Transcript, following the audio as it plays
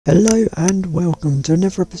Hello and welcome to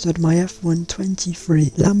another episode of my F1 23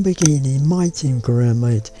 Lamborghini My Team Career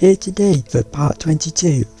Mode, here today for part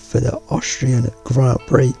 22 for the Austrian Grand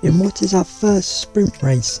Prix in what is our first sprint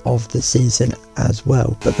race of the season as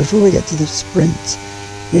well. But before we get to the sprint,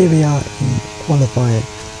 here we are in qualifying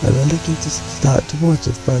and we're looking to start towards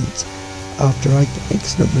the front. After our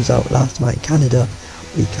excellent result last night in Canada,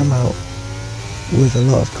 we come out with a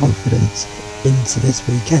lot of confidence into this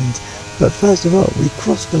weekend. But first of all, we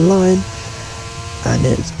crossed the line and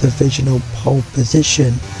it's provisional pole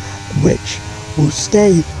position, which will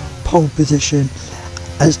stay pole position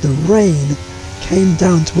as the rain came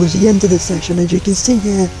down towards the end of the session. As you can see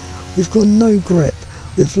here, we've got no grip,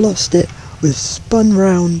 we've lost it, we've spun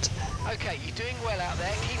round. Okay, you're doing well out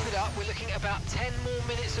there, keep it up, we're looking at about 10 more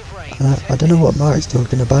minutes of rain. I don't know what Mark's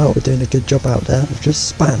talking about, we're doing a good job out there, we've just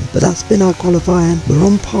span. But that's been our qualifying, we're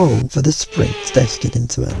on pole for the sprint, let's get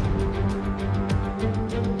into it.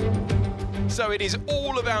 So it is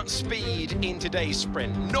all about speed in today's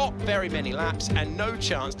sprint. Not very many laps and no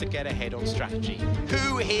chance to get ahead on strategy.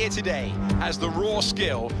 Who here today has the raw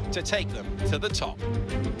skill to take them to the top?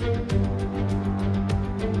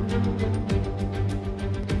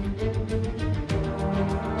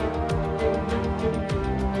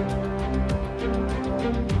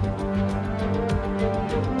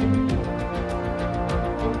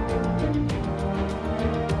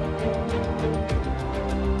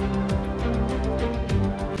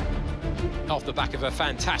 Off the back of a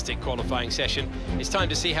fantastic qualifying session, it's time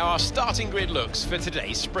to see how our starting grid looks for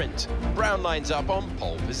today's sprint. Brown lines up on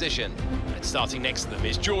pole position, and starting next to them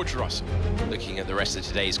is George Russell. Looking at the rest of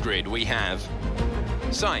today's grid, we have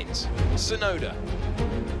Sainz, Tsunoda,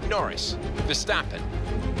 Norris, Verstappen,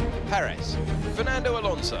 Perez, Fernando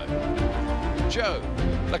Alonso, Joe,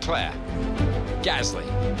 Leclerc, Gasly,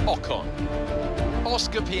 Ocon,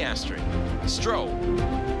 Oscar Piastri, Stroll,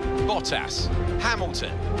 Bottas,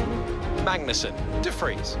 Hamilton, Magnussen, De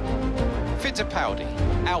Vries, Fittipaldi,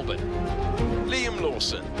 Albon, Liam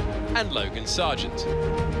Lawson and Logan Sargent.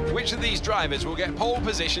 Which of these drivers will get pole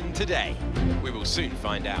position today? We will soon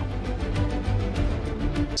find out.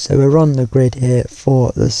 So we're on the grid here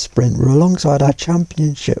for the sprint. We're alongside our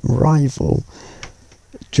championship rival,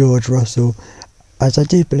 George Russell, as I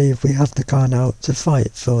do believe we have the car now to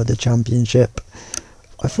fight for the championship.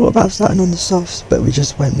 I thought about starting on the softs, but we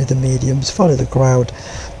just went with the mediums, follow the crowd.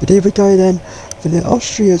 But here we go then, for the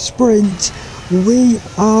Austria sprint. We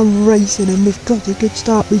are racing and we've got a good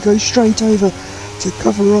start. We go straight over to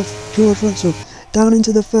cover off George Russell. Down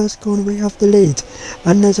into the first corner we have the lead.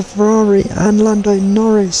 And there's a Ferrari and Lando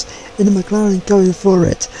Norris in the McLaren going for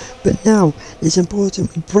it. But now it's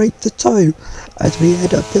important we break the toe as we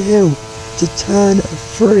head up the hill to turn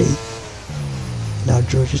 3. Now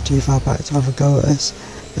George is too far back to have a go at us.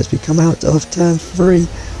 As we come out of turn 3,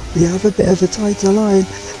 we have a bit of a tighter line,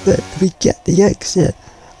 but we get the exit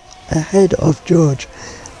ahead of George.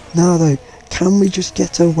 Now though, can we just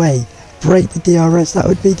get away, break the DRS? That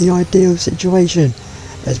would be the ideal situation.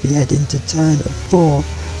 As we head into turn 4,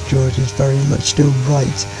 George is very much still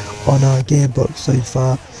right on our gearbox so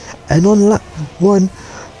far. And on lap 1,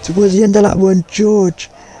 towards the end of lap 1, George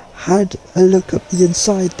had a look up the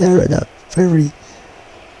inside there at that very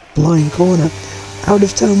blind corner. Out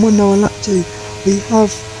of turn 1 now on lap 2, we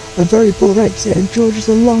have a very poor exit and George is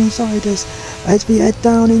alongside us as we head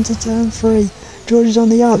down into turn 3. George is on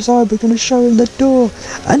the outside, we're going to show him the door,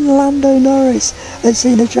 and Lando Norris has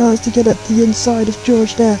seen a chance to get up the inside of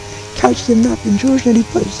George there, catch him napping. George nearly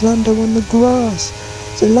puts Lando on the grass,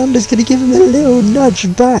 so Lando's going to give him a little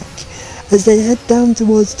nudge back as they head down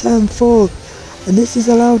towards turn 4, and this has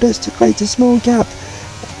allowed us to create a small gap,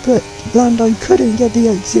 but Lando couldn't get the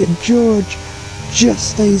exit. George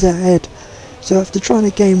just stays ahead. So after trying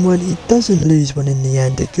to gain one, he doesn't lose one in the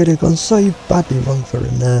end. It could have gone so badly wrong for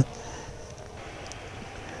him there.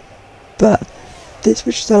 But this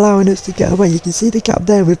was just allowing us to get away. You can see the gap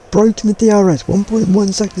there. We've broken the DRS,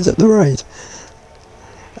 1.1 seconds up the road.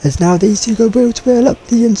 As now these two go wheel to wheel up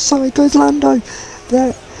the inside goes Lando.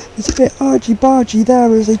 There, it's a bit argy-bargy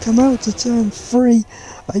there as they come out to turn 3.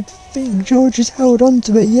 I think George has held on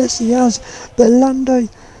to it. Yes, he has. But Lando,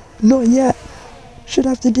 not yet. Should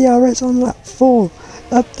have the DRS on lap 4.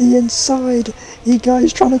 Up the inside he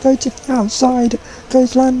goes, trying to go to the outside.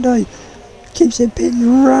 Goes Lando. Keeps it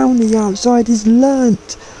pinned round the outside. He's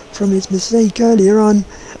learnt from his mistake earlier on.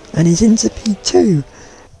 And he's into P2.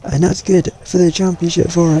 And that's good for the championship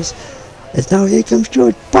for us. As now here comes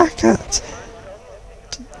George back at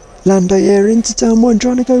Lando here into turn 1,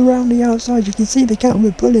 trying to go round the outside. You can see the gap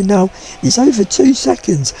we're pulling now. It's over 2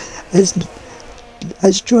 seconds. As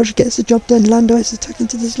as George gets the job done. Lando is tucked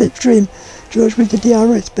into the slipstream. George with the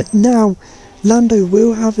DRS, but now Lando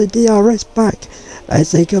will have the DRS back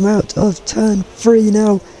as they come out of turn 3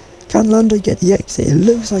 now. Can Lando get the exit? It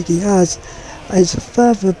looks like he has. As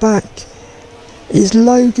further back is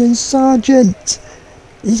Logan Sargent.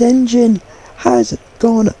 His engine has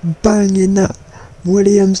gone bang in that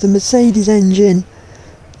Williams. The Mercedes engine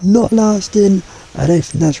not lasting. I don't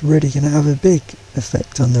think that's really going to have a big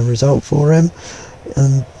effect on the result for him.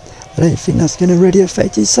 I don't think that's going to really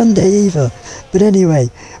affect his Sunday either. But anyway,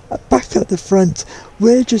 back at the front,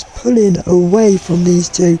 we're just pulling away from these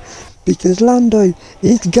two because Lando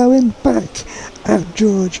is going back at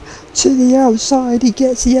George to the outside. He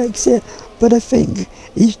gets the exit, but I think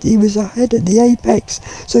he was ahead at the apex,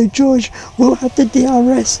 so George will have the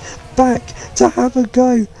DRS back to have a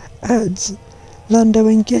go at Lando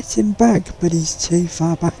and get him back, but he's too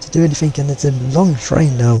far back to do anything, and there's a long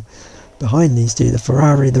train now behind these two, the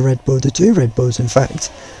Ferrari, the Red Bull, the two Red Bulls in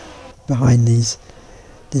fact, behind this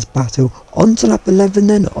battle. On to lap 11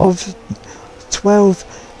 then of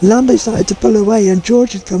 12, Lando started to pull away and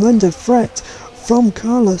George had come under threat from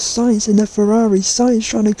Carlos Sainz in the Ferrari. Sainz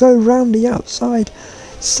trying to go round the outside,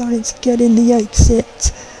 Sainz getting the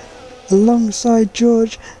exit alongside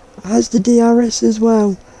George, has the DRS as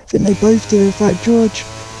well. I think they both do, in fact. George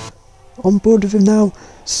on board with him now.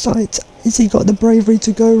 Sainz, has he got the bravery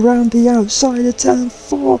to go round the outside of turn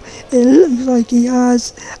 4? It looks like he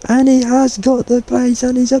has, and he has got the pace,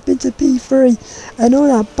 and he's up into P3, and all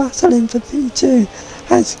that battling for P2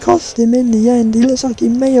 has cost him in the end. He looks like he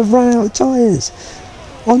may have run out of tyres.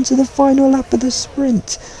 On to the final lap of the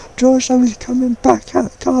sprint. George though is coming back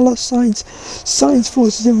at Carlos Sainz. Sainz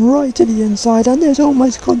forces him right to the inside, and there's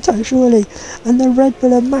almost contact surely. And the Red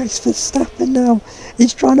Bull of Max Verstappen now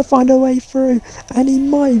is trying to find a way through, and he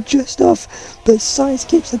might just off, but Sainz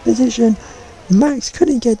keeps the position. Max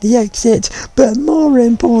couldn't get the exit, but more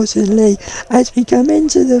importantly, as we come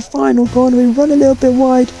into the final corner, we run a little bit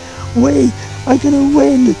wide. We are going to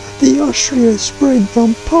win the Austria sprint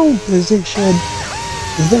from pole position.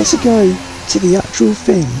 Let's go to the actual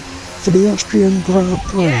thing for the Austrian Grand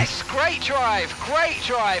Prix. Yes, great drive, great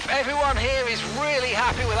drive. Everyone here is really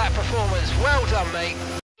happy with that performance. Well done, mate.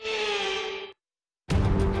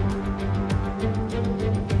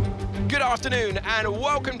 Good afternoon and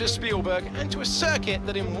welcome to Spielberg and to a circuit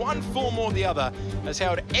that in one form or the other has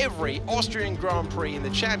held every Austrian Grand Prix in the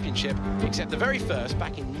championship except the very first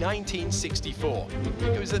back in 1964.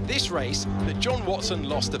 It was at this race that John Watson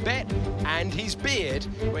lost a bet and his beard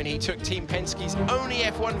when he took Team Penske's only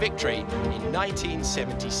F1 victory in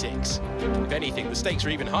 1976. If anything, the stakes are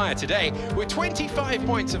even higher today, with 25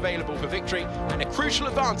 points available for victory and a crucial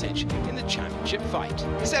advantage in the championship fight.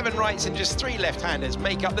 7 rights and just 3 left-handers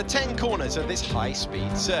make up the 10 corners of this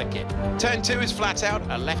high-speed circuit. Turn 2 is flat out,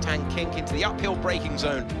 a left-hand kink into the uphill braking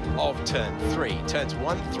zone of turn 3. Turns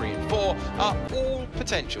 1, 3 and 4 are all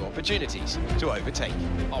potential opportunities to overtake.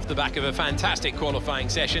 Off the back of a fantastic qualifying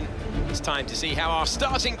session, it's time to see how our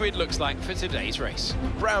starting grid looks like for today's race.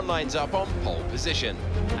 Brown lines up on pole position,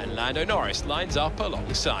 and Lando Norris lines up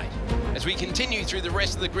alongside. As we continue through the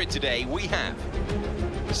rest of the grid today, we have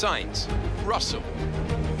Sainz, Russell,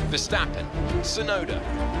 Verstappen, Tsunoda,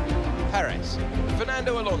 Perez,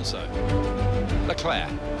 Fernando Alonso, Leclerc,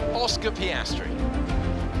 Oscar Piastri,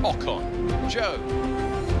 Ocon, Joe,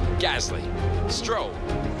 Gasly, Stroll,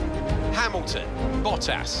 Hamilton,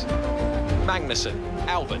 Bottas, Magnussen,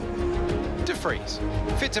 Albon, De Vries,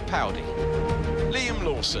 Fittipaldi, Liam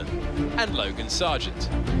Lawson and Logan Sargent.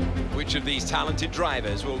 Which of these talented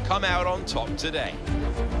drivers will come out on top today?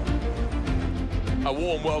 A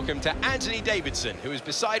warm welcome to Anthony Davidson, who is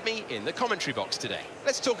beside me in the commentary box today.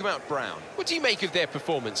 Let's talk about Brown. What do you make of their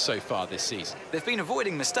performance so far this season? They've been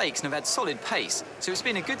avoiding mistakes and have had solid pace, so it's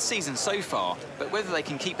been a good season so far, but whether they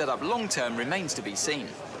can keep that up long-term remains to be seen.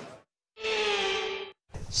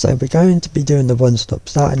 So we're going to be doing the one-stop,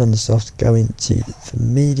 starting on the softs, going to the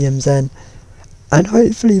mediums then, and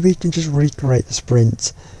hopefully we can just recreate the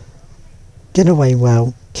sprint, get away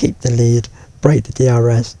well, keep the lead, break the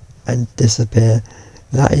DRS and disappear.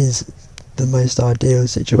 That is the most ideal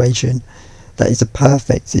situation. That is a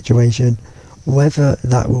perfect situation. Whether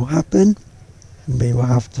that will happen, we will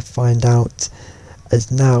have to find out,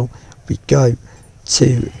 as now we go to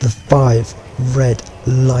the 5 red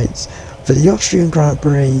lights for the Austrian Grand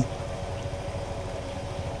Prix.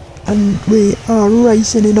 And we are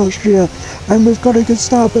racing in Austria, and we've got a good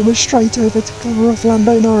start, but we're straight over to cover off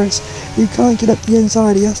Lando Norris, who can't get up the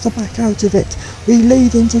inside. He has to back out of it. We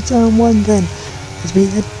lead into turn 1 then, as we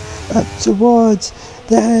head up towards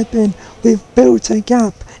the hairpin. We've built a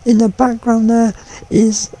gap. In the background there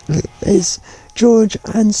is George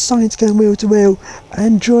and Sainz going wheel to wheel,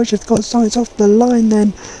 and George has got Sainz off the line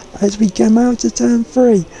then as we come out of turn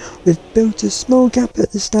 3. We've built a small gap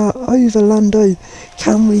at the start over Lando.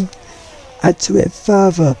 Can we add to it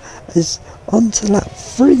further? As on to lap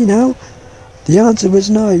 3 now. The answer was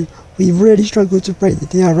no. We really struggled to break the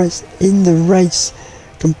DRS in the race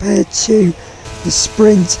compared to the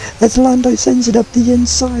sprint as Lando sends it up the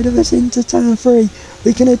inside of us into turn 3.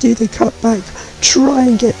 We're going to do the cutback, try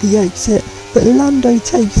and get the exit, but Lando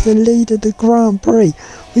takes the lead of the Grand Prix.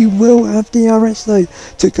 We will have DRS though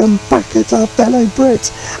to come back at our fellow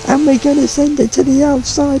Brit, and we're going to send it to the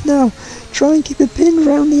outside now. Try and keep a pin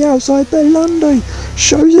round the outside, but Lando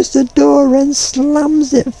shows us the door and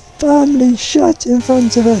slams it firmly shut in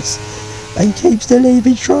front of us and keeps the lead.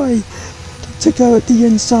 We try to go at the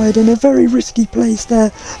inside in a very risky place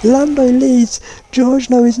there. Lando leads. George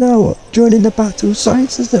is now joining the battle.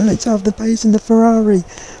 Sainz doesn't look to have the pace in the Ferrari,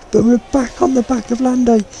 but we're back on the back of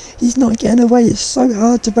Lando. He's not getting away. It's so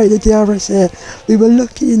hard to break the DRS here. We were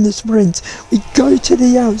lucky in the sprint. We go to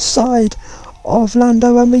the outside of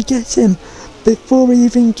Lando and we get him before we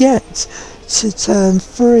even get to turn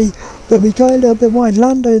 3, but we go a little bit wide.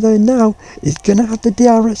 Lando though now is going to have the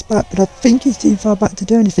DRS back, but I think he's too far back to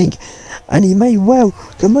do anything, and he may well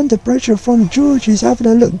come under pressure from George, who's having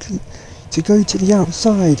a look to go to the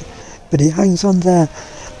outside, but he hangs on there,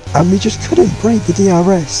 and we just couldn't break the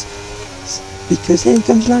DRS because here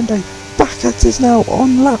comes Lando back at us now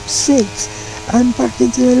on lap 6 and back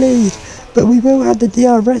into the lead. But we will have the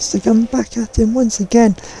DRS to come back at him once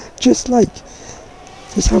again, just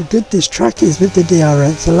how good this track is with the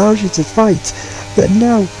DRS, allows you to fight. But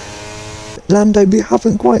now, Lando, we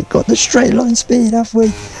haven't quite got the straight line speed, have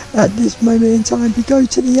we, at this moment in time? We go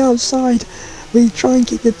to the outside, we try and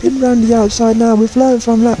keep the pin round the outside now. We've learned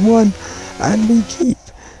from lap 1, and we keep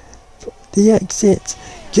the exit,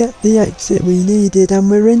 get the exit we needed, and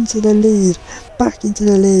we're into the lead, back into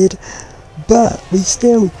the lead, but we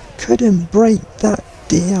still couldn't break that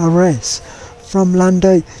DRS from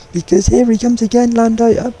Lando, because here he comes again.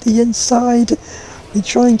 Lando up the inside. We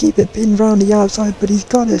try and keep it pinned round the outside, but he's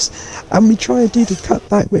got us, and we try to do the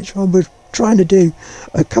cutback, which I was trying to do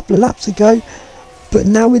a couple of laps ago, but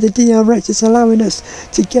now with the DRS it's allowing us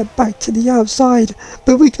to get back to the outside.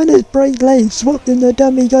 But we're going to break late, swap in the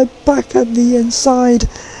dummy, go back up the inside,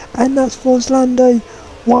 and that's forced Lando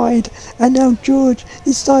wide, and now George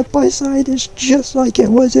is side by side. It's just like it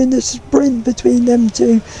was in the sprint between them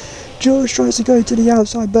two. George tries to go to the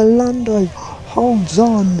outside, but Lando holds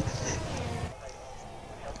on.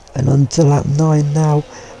 And on to lap 9 now,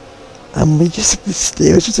 and it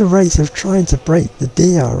was just a race of trying to break the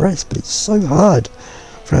DRS, but it's so hard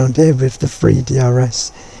round here with the 3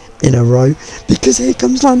 DRS in a row, because here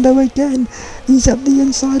comes Lando again. He's up the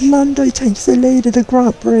inside. Lando takes the lead of the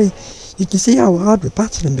Grand Prix. You can see how hard we're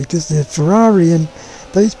battling, because the Ferrari and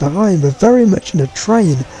those behind were very much in a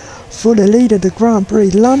train for the lead of the Grand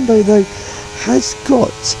Prix. Lando though has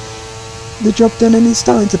got the job done and he's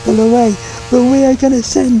starting to pull away, but we are going to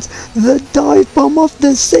send the dive bomb of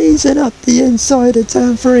the season up the inside of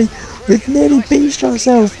turn 3. We've nearly beached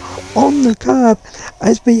ourselves on the curb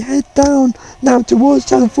as we head down now towards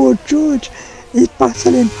turn 4. George is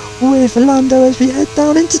battling with Lando as we head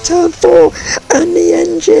down into turn 4, and the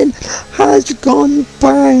engine has gone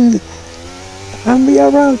bang, and we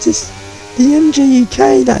are out. It's the MG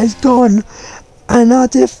UK that has gone and are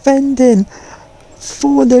defending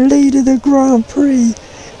for the lead of the Grand Prix.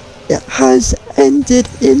 It has ended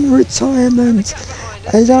in retirement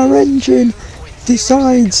as our engine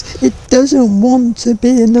decides it doesn't want to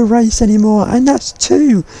be in the race anymore, and that's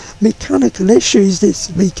 2 mechanical issues this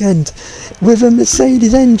weekend with a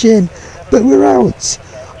Mercedes engine, but we're out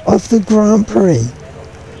of the Grand Prix.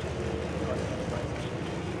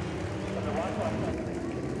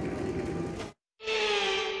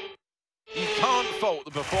 You can't fault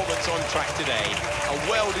the performance on track today. A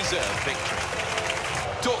well-deserved victory.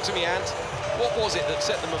 Talk to me, Ant. What was it that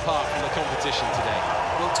set them apart from the competition today?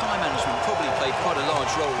 Well, time management probably played quite a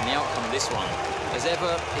large role in the outcome of this one. As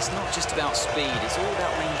ever, it's not just about speed, it's all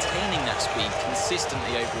about maintaining that speed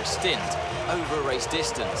consistently over a stint, over a race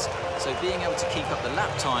distance. So being able to keep up the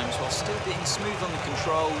lap times while still being smooth on the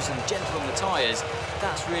controls and gentle on the tyres,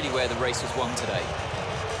 that's really where the race was won today.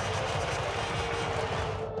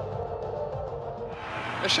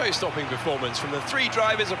 A show-stopping performance from the 3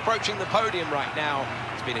 drivers approaching the podium right now.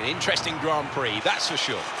 It's been an interesting Grand Prix, that's for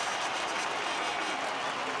sure.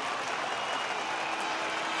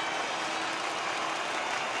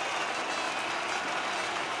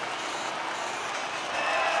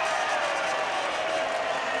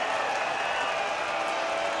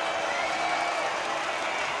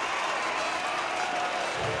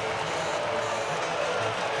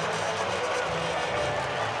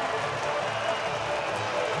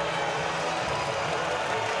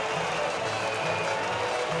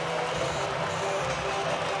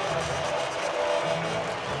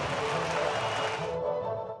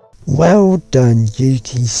 Well done,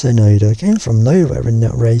 Yuki Tsunoda. Came from nowhere in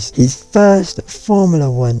that race. His first Formula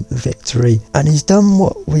 1 victory, and he's done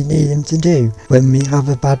what we need him to do. When we have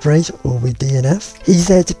a bad race or we DNF, he's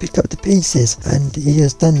there to pick up the pieces, and he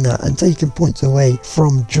has done that and taken points away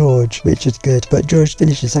from George, which is good. But George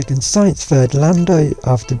finished second, Sainz third, Lando,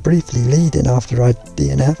 after briefly leading after I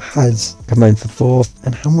DNF, has come home for fourth,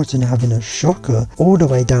 and Hamilton having a shocker all the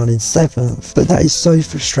way down in seventh. But that is so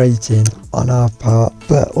frustrating on our part.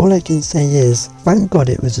 But all I can say is, thank God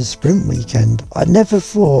it was a sprint weekend. I never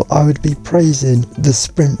thought I would be praising the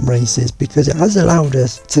sprint races, because it has allowed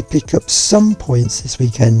us to pick up some points this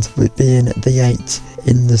weekend, with being the 8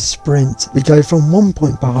 in the sprint. We go from 1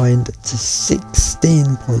 point behind to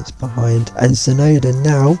 16 points behind, and Tsunoda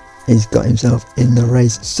now, he's got himself in the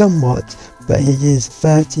race somewhat, but he is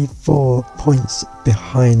 34 points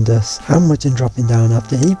behind us. Hamilton dropping down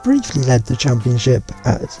after he briefly led the championship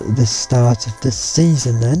at the start of the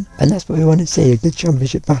season then, and that's what we want to see, a good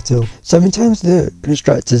championship battle. So in terms of the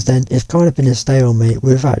constructors then, it's kind of been a stalemate.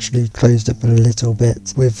 We've actually closed up a little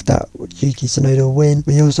bit with that Yuki Tsunoda win.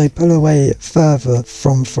 We also pull away further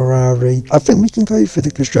from Ferrari. I think we can go for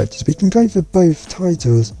the constructors, we can go for both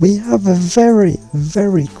titles. We have a very,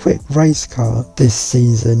 very quick race car this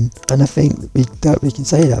season, and I think we can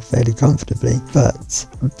say that fairly comfortably. But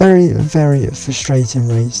very, very frustrating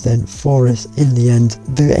race then for us in the end.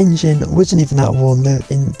 The engine wasn't even that warm.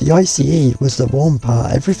 The ICE was the warm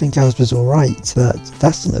part, everything else was alright, but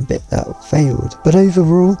that's not a bit that failed. But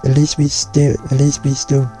overall, at least we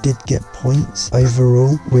still did get points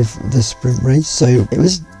overall with the sprint race. So it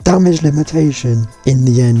was damage limitation in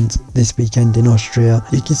the end this weekend in Austria.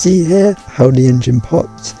 You can see here how the engine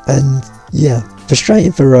popped, and yeah,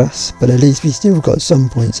 frustrating for us, but at least we still got some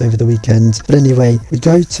points over the weekend. But anyway, we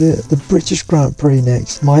go to the British Grand Prix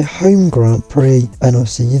next, my home Grand Prix, and I'll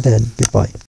see you then. Goodbye.